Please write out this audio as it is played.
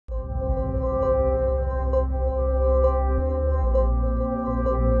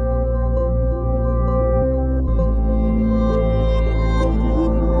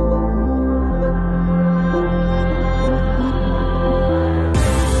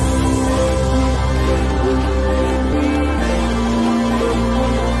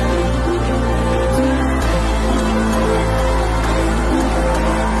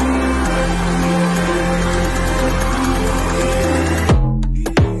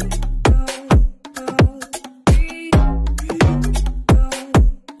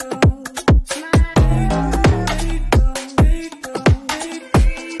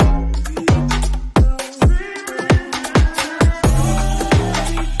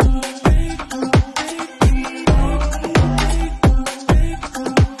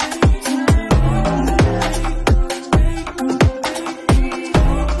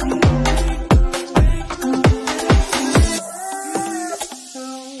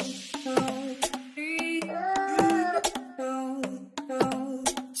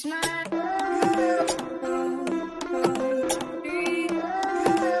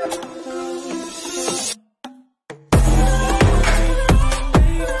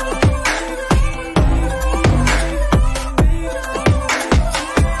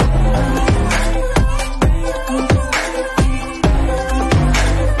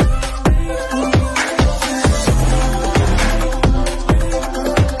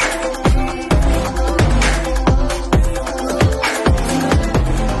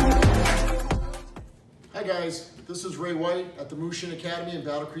the Mushin Academy in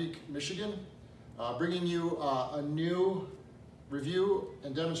Battle Creek, Michigan, bringing you a new review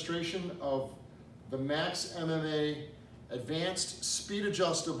and demonstration of the MaxxMMA Advanced Speed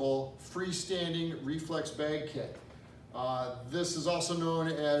Adjustable Freestanding Reflex Bag Kit. This is also known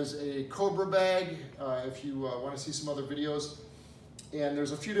as a Cobra bag, if you want to see some other videos. And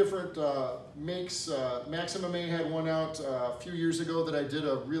there's a few different makes. MaxxMMA had one out a few years ago that I did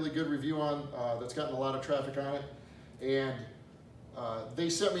a really good review on that's gotten a lot of traffic on it. And they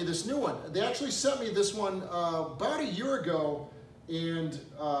sent me this new one. They actually sent me this one about a year ago, and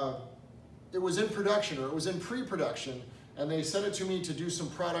it was in production, or it was in pre-production, and they sent it to me to do some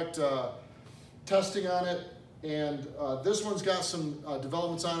product testing on it. And this one's got some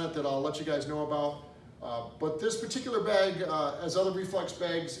developments on it that I'll let you guys know about. But this particular bag, as other Reflex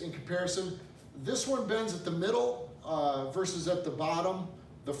bags in comparison, this one bends at the middle versus at the bottom.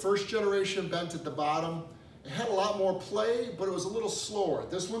 The first generation bent at the bottom. It had a lot more play, but it was a little slower.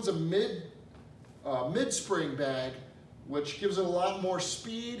 This one's a mid-spring bag, which gives it a lot more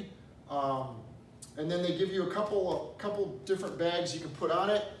speed. And then they give you a couple different bags you can put on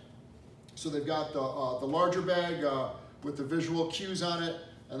it. So they've got the larger bag with the visual cues on it,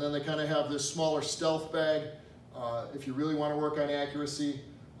 and then they kind of have this smaller stealth bag if you really want to work on accuracy.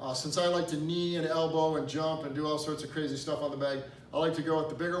 Since I like to knee and elbow and jump and do all sorts of crazy stuff on the bag, I like to go with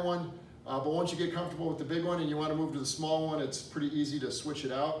the bigger one. But once you get comfortable with the big one and you want to move to the small one, it's pretty easy to switch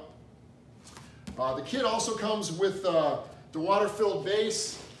it out. The kit also comes with the water-filled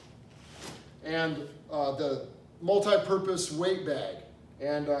base and the multi-purpose weight bag.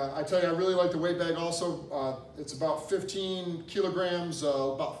 And I tell you, I really like the weight bag also. It's about 15 kilograms,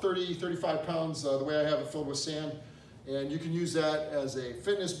 about 30, 35 pounds, the way I have it filled with sand. And you can use that as a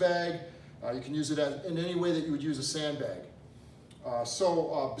fitness bag. You can use it in any way that you would use a sandbag.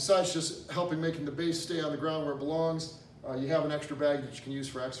 Besides just helping making the base stay on the ground where it belongs, you have an extra bag that you can use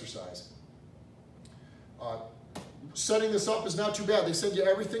for exercise. Setting this up is not too bad. They send you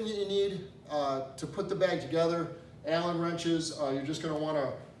everything that you need to put the bag together. Allen wrenches, you're just going to want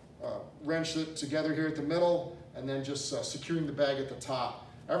to wrench it together here at the middle, and then just securing the bag at the top.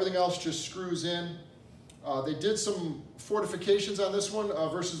 Everything else just screws in. They did some fortifications on this one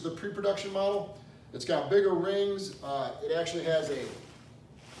versus the pre-production model. It's got bigger rings. It actually has a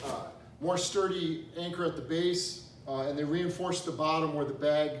more sturdy anchor at the base, and they reinforced the bottom where the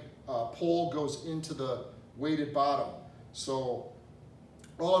bag pole goes into the weighted bottom. So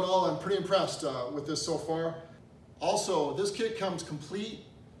all in all, I'm pretty impressed with this so far. Also, this kit comes complete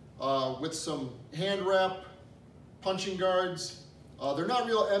with some hand wrap, punching guards. They're not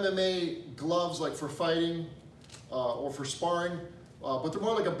real MMA gloves like for fighting or for sparring, but they're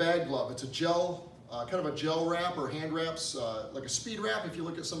more like a bag glove. It's a gel, kind of a gel wrap or hand wraps, like a speed wrap if you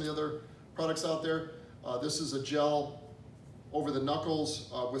look at some of the other products out there. This is a gel over the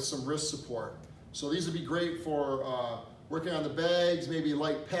knuckles with some wrist support. So these would be great for working on the bags, maybe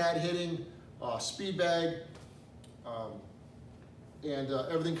light pad hitting, speed bag.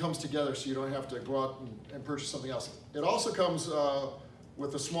 Everything comes together so you don't have to go out and purchase something else. It also comes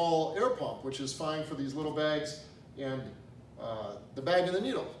with a small air pump, which is fine for these little bags, and the bag and the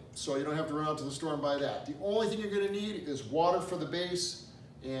needle, so you don't have to run out to the store and buy that. The only thing you're going to need is water for the base,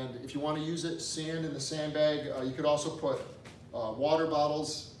 and if you want to use it, sand in the sandbag. You could also put water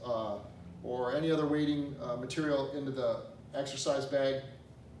bottles or any other weighting material into the exercise bag.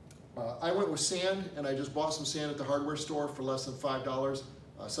 I went with sand, and I just bought some sand at the hardware store for less than $5,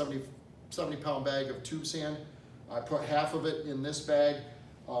 a 70-pound bag of tube sand. I put half of it in this bag.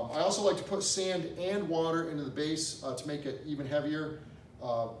 I also like to put sand and water into the base to make it even heavier.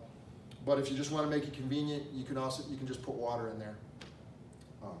 But if you just want to make it convenient, you can just put water in there.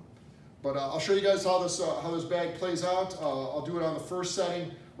 I'll show you guys how this bag plays out. I'll do it on the first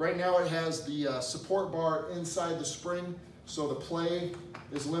setting. Right now it has the support bar inside the spring, so the play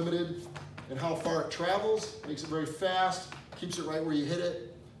is limited in how far it travels. Makes it very fast, keeps it right where you hit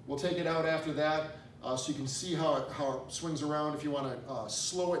it. We'll take it out after that so you can see how it swings around if you want to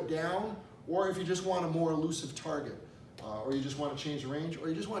slow it down, or if you just want a more elusive target, or you just want to change the range, or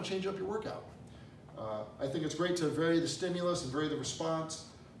you just want to change up your workout. I think it's great to vary the stimulus and vary the response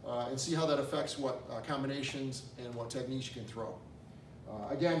and see how that affects what combinations and what techniques you can throw.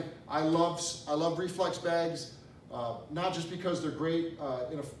 Again, I love Reflex bags. Not just because they're great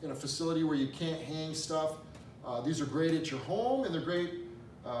in a facility where you can't hang stuff. These are great at your home, and they're great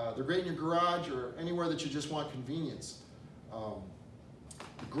in your garage or anywhere that you just want convenience.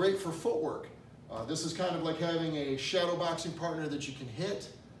 Great for footwork. This is kind of like having a shadow boxing partner that you can hit.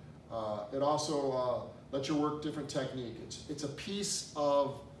 It also lets you work different technique. It's a piece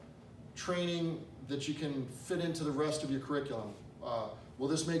of training that you can fit into the rest of your curriculum. Will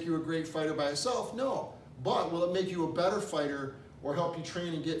this make you a great fighter by itself? No. But will it make you a better fighter or help you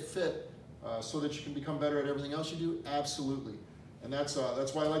train and get fit so that you can become better at everything else you do? Absolutely. And that's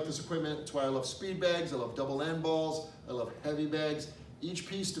why I like this equipment. It's why I love speed bags. I love double end balls. I love heavy bags. Each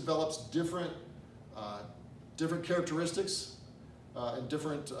piece develops different characteristics and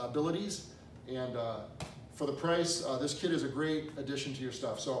different abilities. And for the price, this kit is a great addition to your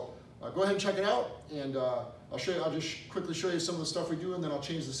stuff. So go ahead and check it out. And I'll just quickly show you some of the stuff we do, and then I'll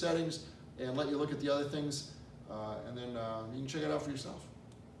change the settings and let you look at the other things. And then you can check it out for yourself.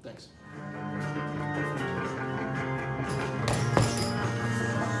 Thanks.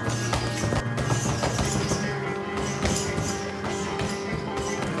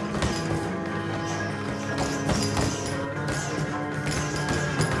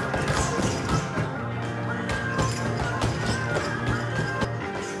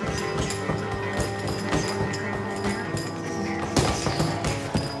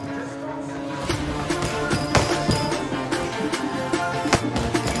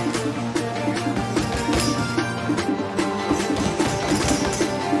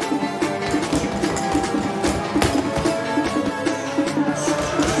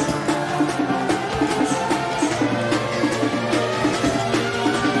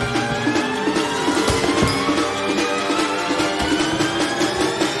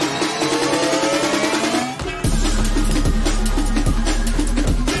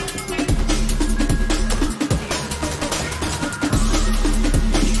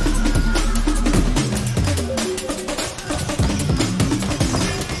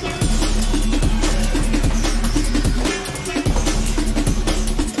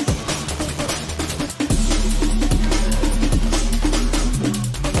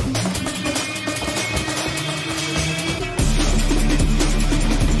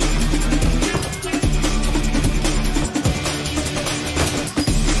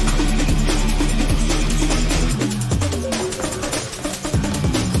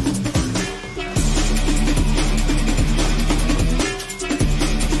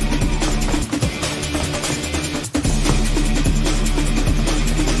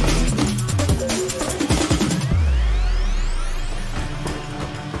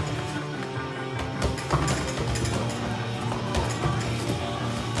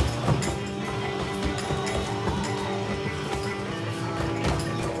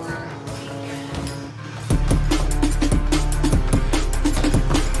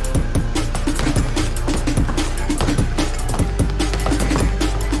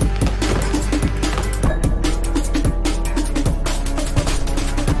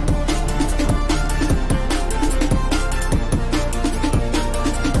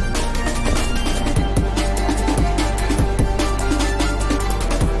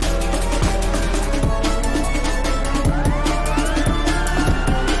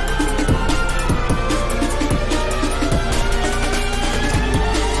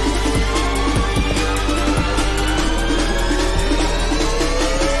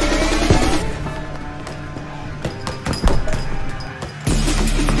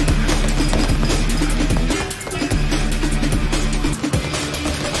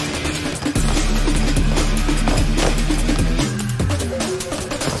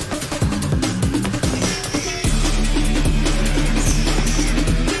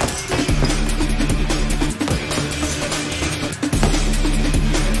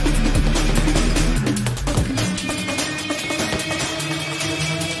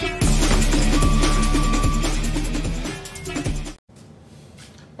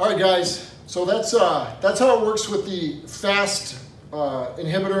 All right, guys, so that's how it works with the fast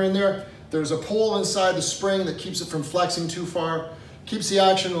inhibitor in there. There's a pole inside the spring that keeps it from flexing too far, keeps the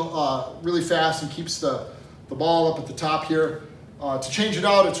action really fast, and keeps the ball up at the top here. To change it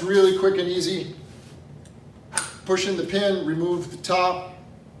out, it's really quick and easy. Push in the pin, remove the top,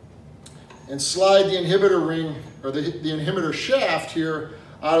 and slide the inhibitor ring, or the inhibitor shaft here,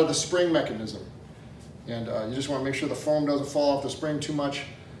 out of the spring mechanism. And you just want to make sure the foam doesn't fall off the spring too much.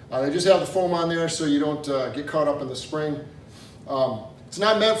 They just have the foam on there so you don't get caught up in the spring. It's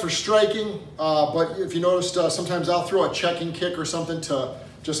not meant for striking, but if you noticed, sometimes I'll throw a checking kick or something to,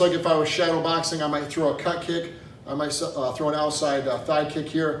 just like if I was shadow boxing, I might throw a cut kick. I might throw an outside thigh kick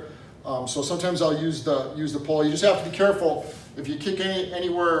here. So sometimes I'll use the pole. You just have to be careful. If you kick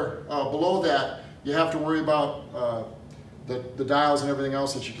anywhere below that, you have to worry about the dials and everything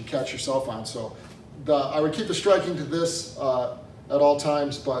else that you can catch yourself on. So I would keep the striking to this at all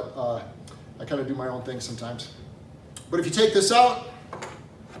times, but I kind of do my own thing sometimes. But if you take this out,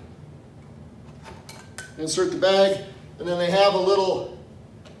 insert the bag, and then they have a little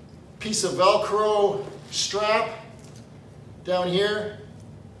piece of Velcro strap down here,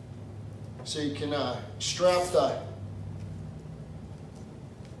 so you can strap the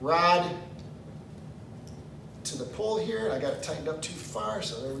rod to the pole here. I got it tightened up too far,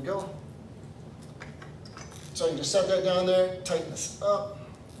 so there we go. So I can just set that down there, tighten this up.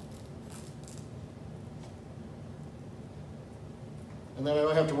 And then I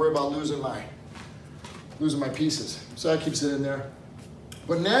don't have to worry about losing my pieces. So that keeps it in there.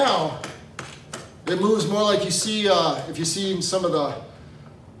 But now, it moves more like you see, if you've seen some of the,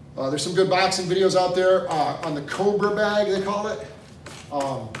 there's some good boxing videos out there on the Cobra bag, they call it.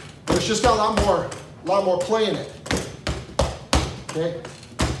 But it's just got a lot more play in it. Okay?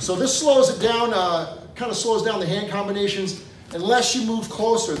 So this slows it down, kind of slows down the hand combinations unless you move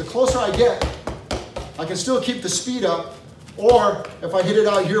closer. The closer I get, I can still keep the speed up, or if I hit it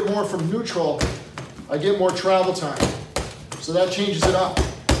out here more from neutral, I get more travel time. So that changes it up.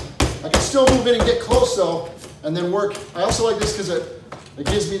 I can still move in and get close though, and then work. I also like this because it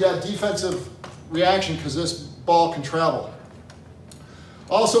gives me that defensive reaction because this ball can travel.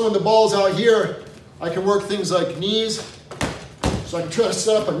 Also, when the ball's out here, I can work things like knees. So I can try to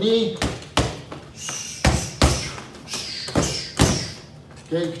set up a knee.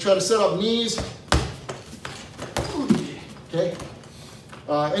 Okay, you can try to set up knees. Okay.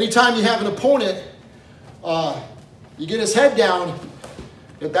 Anytime you have an opponent, you get his head down,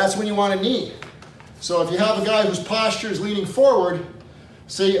 that's when you want a knee. So if you have a guy whose posture is leaning forward,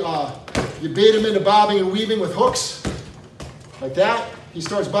 say you bait him into bobbing and weaving with hooks, like that, he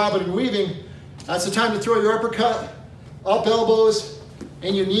starts bobbing and weaving, that's the time to throw your uppercut, up elbows,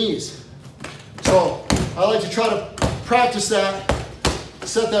 and your knees. So I like to try to practice that,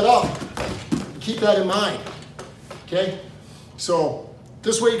 set that up, keep that in mind, okay? So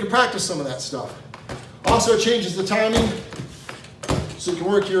this way you can practice some of that stuff. Also, it changes the timing, so you can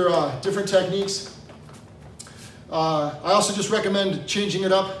work your different techniques. I also just recommend changing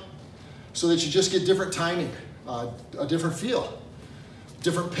it up so that you just get different timing, a different feel,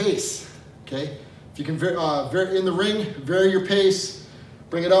 different pace, okay? If you can, in the ring, vary your pace,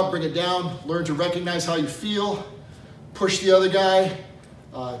 bring it up, bring it down, learn to recognize how you feel, push the other guy,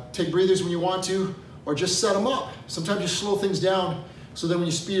 take breathers when you want to, or just set them up. Sometimes you slow things down so then when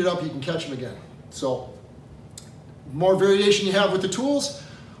you speed it up, you can catch them again. So, more variation you have with the tools,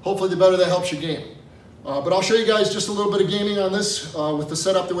 hopefully the better that helps your game. But I'll show you guys just a little bit of gaming on this with the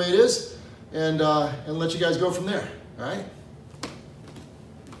setup the way it is, and let you guys go from there, all right?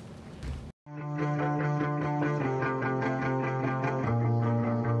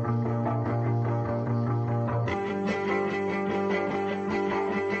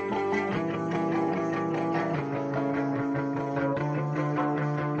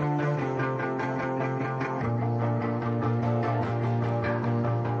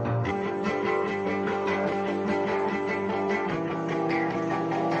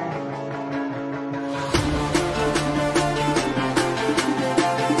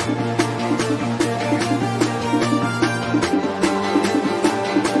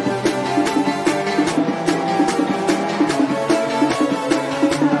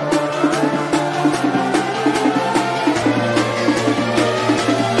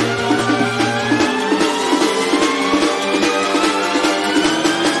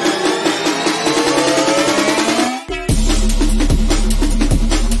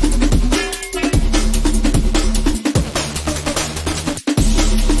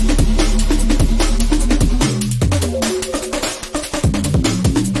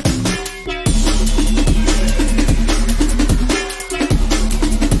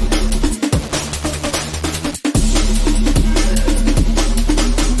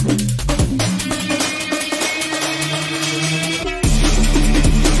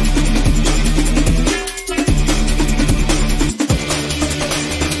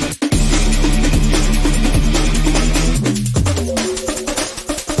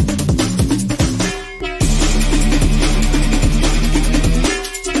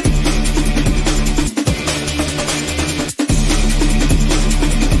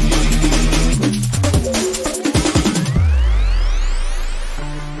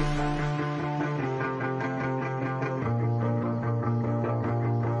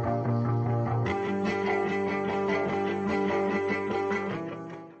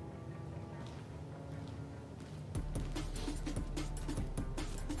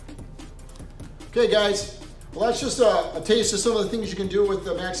 Okay guys, well that's just a taste of some of the things you can do with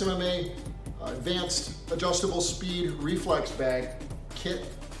the MaxxMMA Advanced Adjustable Speed Reflex Bag Kit.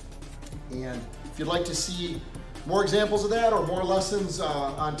 And if you'd like to see more examples of that or more lessons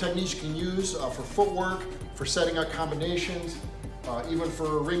on techniques you can use for footwork, for setting up combinations, even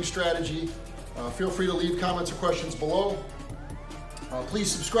for ring strategy. Feel free to leave comments or questions below.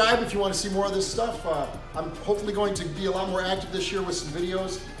 Please subscribe if you want to see more of this stuff. I'm hopefully going to be a lot more active this year with some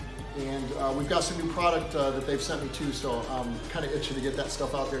videos, and we've got some new product that they've sent me too, so I'm kind of itching to get that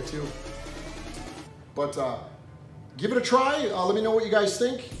stuff out there too. But give it a try. Let me know what you guys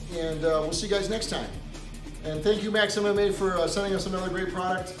think, and we'll see you guys next time. And thank you, MaxxMMA, for sending us another great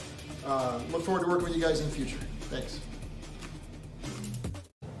product. Look forward to working with you guys in the future. Thanks.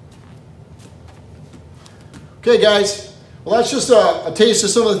 Okay, guys. Well, that's just a taste of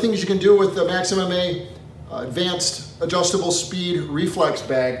some of the things you can do with the MaxxMMA Advanced Adjustable Speed Reflex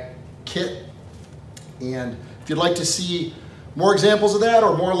Bag Kit. And if you'd like to see more examples of that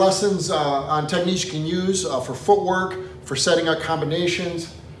or more lessons on techniques you can use for footwork, for setting up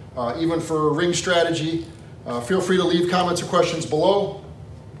combinations, even for ring strategy, feel free to leave comments or questions below.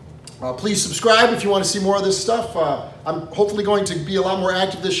 Please subscribe if you want to see more of this stuff. I'm hopefully going to be a lot more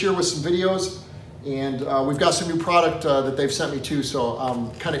active this year with some videos, and we've got some new product that they've sent me too, so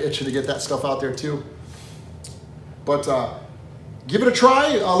I'm kind of itching to get that stuff out there too. But give it a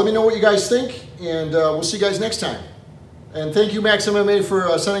try. Let me know what you guys think, and we'll see you guys next time. And thank you, MaxxMMA,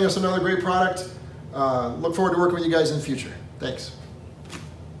 for sending us another great product. Look forward to working with you guys in the future. Thanks.